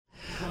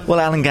Well,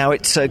 Alan Gow,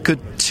 it's good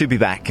to be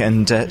back,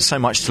 and so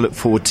much to look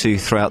forward to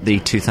throughout the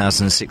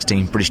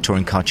 2016 British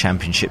Touring Car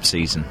Championship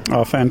season.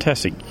 Oh,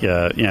 fantastic!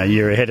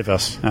 Year ahead of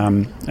us,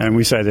 and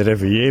we say that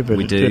every year, but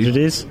it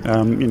is.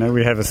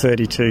 We have a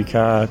 32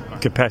 car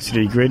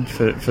capacity grid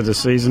for the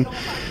season.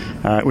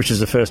 Which is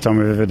the first time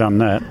we've ever done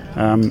that,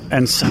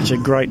 and such a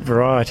great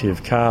variety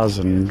of cars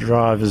and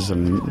drivers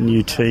and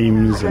new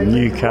teams and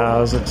new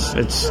cars.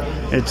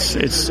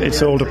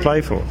 It's all to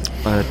play for.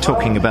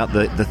 Talking about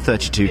the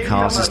 32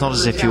 cars, it's not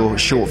as if you're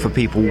short for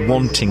people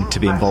wanting to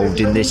be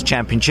involved in this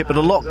championship, but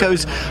a lot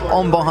goes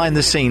on behind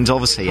the scenes,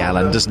 obviously,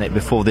 Alan, doesn't it?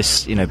 Before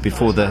this,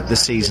 before the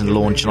season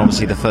launch, and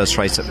obviously the first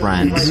race at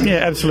Brands. Yeah,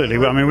 absolutely.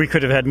 Well, I mean, we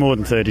could have had more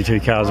than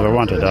 32 cars if I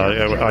wanted.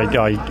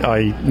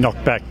 I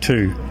knocked back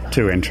two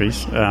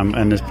entries,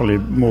 and there's probably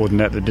more than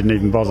that didn't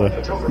even bother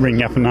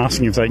ringing up and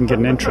asking if they can get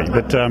an entry.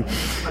 But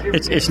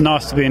it's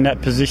nice to be in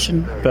that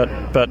position, but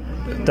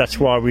that's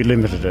why we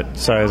limited it,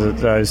 so that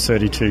those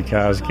 32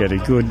 cars get a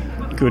good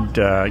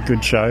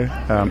show,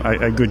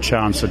 a good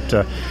chance at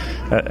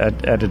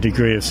a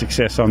degree of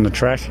success on the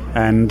track,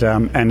 and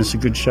it's a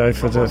good show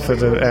for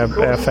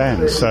our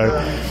fans. So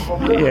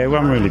yeah,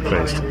 well, I'm really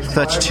pleased.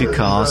 32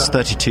 cars,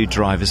 32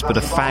 drivers, but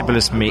a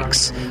fabulous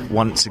mix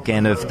once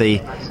again of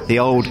the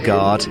old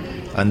guard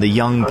and the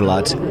young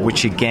blood,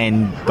 which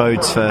again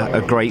bodes for a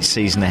great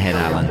season ahead,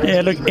 Alan.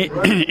 Yeah, look,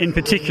 in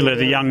particular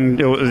the young,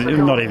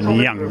 not even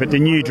the young, but the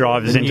new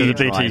drivers into the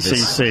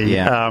BTCC.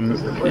 Yeah.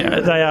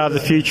 They are the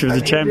future of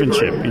the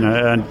championship,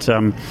 and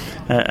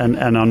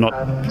I'm not.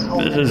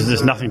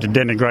 There's nothing to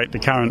denigrate the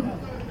current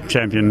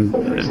champions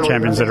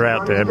that are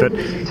out there, but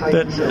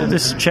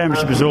this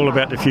championship is all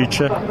about the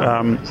future.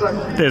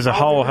 There's a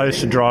whole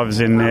host of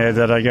drivers in there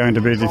that are going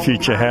to be the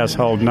future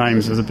household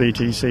names of the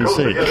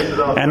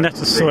BTCC, and that's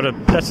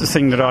the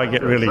thing that I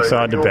get really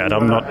excited about.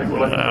 I'm not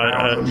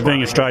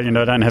being Australian,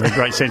 I don't have a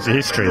great sense of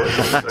history,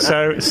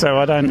 so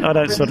I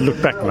don't sort of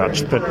look back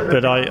much,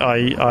 but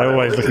I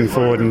always looking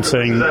forward and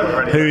seeing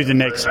who the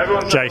next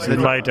Jason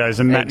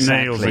Platos and Matt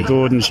Neals, the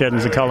Gordon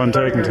Sheddons, the Colin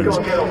Turkingtons.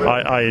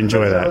 I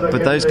enjoy that.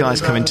 But those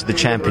guys come into the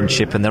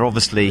championship and they're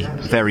obviously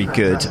very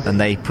good,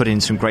 and they put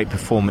in some great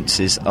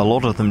performances. A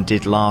lot of them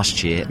did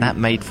last year. That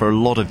made for a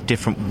lot of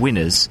different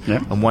winners,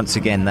 and once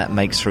again that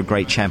makes for a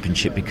great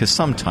championship, because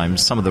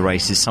sometimes some of the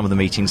races, some of the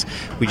meetings,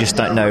 we just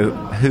don't know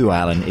who,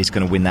 Alan, is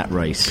going to win that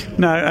race.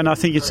 No, and I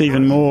think it's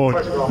even more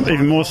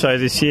so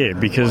this year,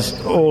 because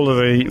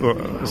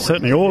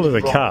certainly all of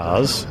the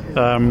cars,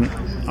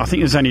 I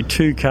think there's only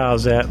 2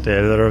 cars out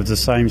there that are of the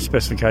same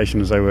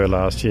specification as they were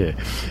last year.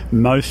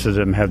 Most of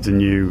them have the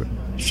new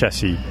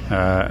chassis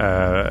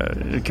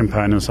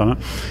components on it.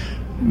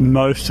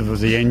 Most of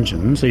the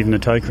engines, even the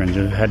Toka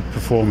engine, had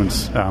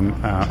performance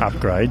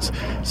upgrades.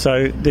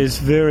 So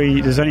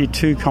there's only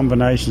 2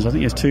 combinations. I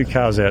think there's 2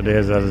 cars out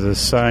there that are the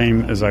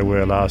same as they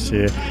were last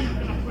year.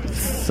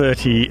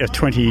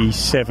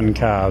 27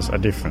 cars are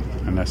different,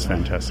 and that's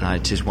fantastic.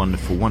 It is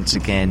wonderful. Once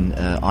again,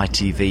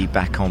 ITV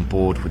back on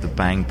board with a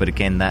bang, but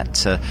again that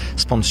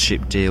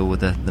sponsorship deal with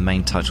the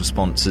main title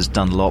sponsors,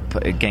 Dunlop,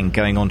 again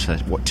going on to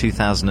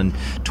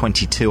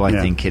 2022 I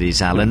think it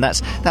is, Alan.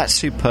 That's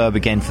superb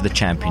again for the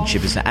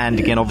championship, isn't it? And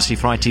again obviously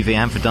for ITV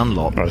and for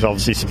Dunlop. Well, it's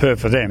obviously superb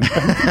for them,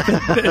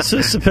 but it's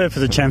superb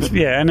for the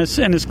championship,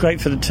 and it's great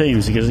for the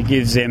teams, because it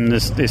gives them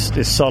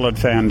this solid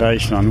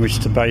foundation on which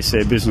to base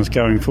their business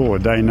going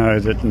forward. They know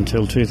that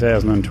until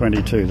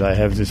 2022 they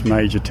have this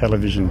major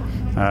television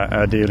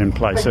deal in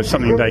place, so it's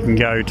something they can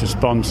go to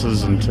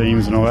sponsors and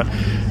teams and all that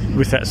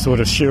with that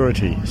sort of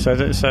surety. So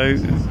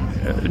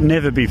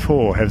never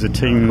before have our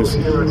teams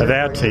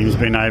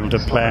been able to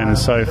plan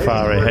so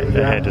far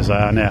ahead as they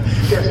are now,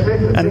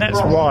 and that's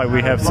why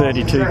we have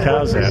 32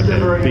 cars out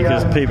there,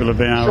 because people have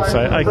been able to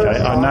say,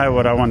 okay, I know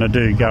what I want to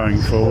do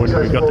going forward.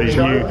 We've got these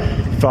new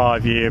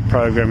 5-year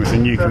program with the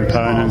new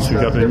components,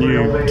 we've got the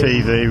new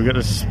TV, we've got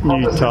this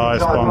new tyre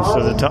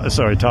sponsor,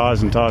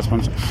 tyres and tyre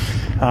sponsor.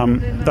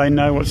 They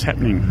know what's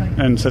happening,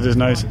 and so there's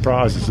no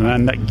surprises,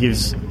 and that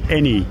gives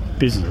any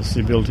business the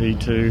ability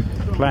to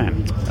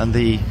plan. And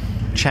the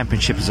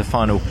championship, as a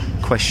final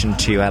question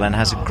to you, Alan,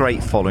 has a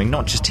great following,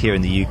 not just here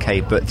in the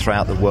UK but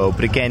throughout the world.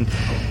 But again,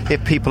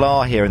 if people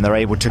are here and they're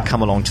able to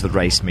come along to the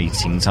race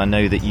meetings, I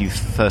know that you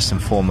first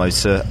and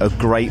foremost are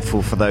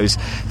grateful for those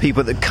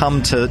people that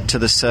come to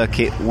the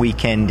circuit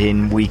weekend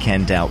in,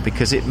 weekend out,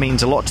 because it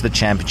means a lot to the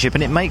championship,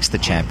 and it makes the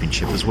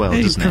championship as well,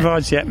 doesn't it? It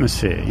provides the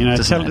atmosphere.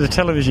 The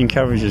television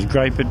coverage is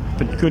great, but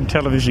good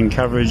television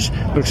coverage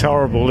looks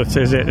horrible if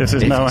there's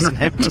no one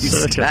around the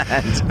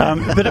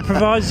circuit. But it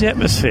provides the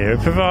atmosphere.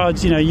 It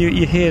provides,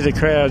 you hear the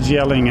crowds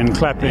yelling and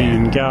clapping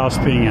and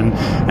gasping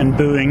and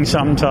booing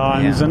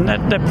sometimes, and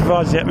that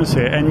provides the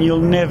atmosphere, and you'll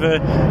never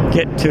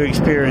get to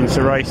experience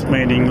a race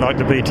meeting like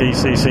the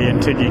BTCC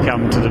until you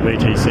come to the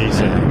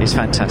BTCC. It's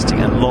fantastic,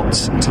 and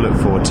lots to look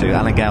forward to.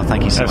 Alan Gow,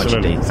 thank you so much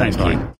indeed. Thanks, Thank you.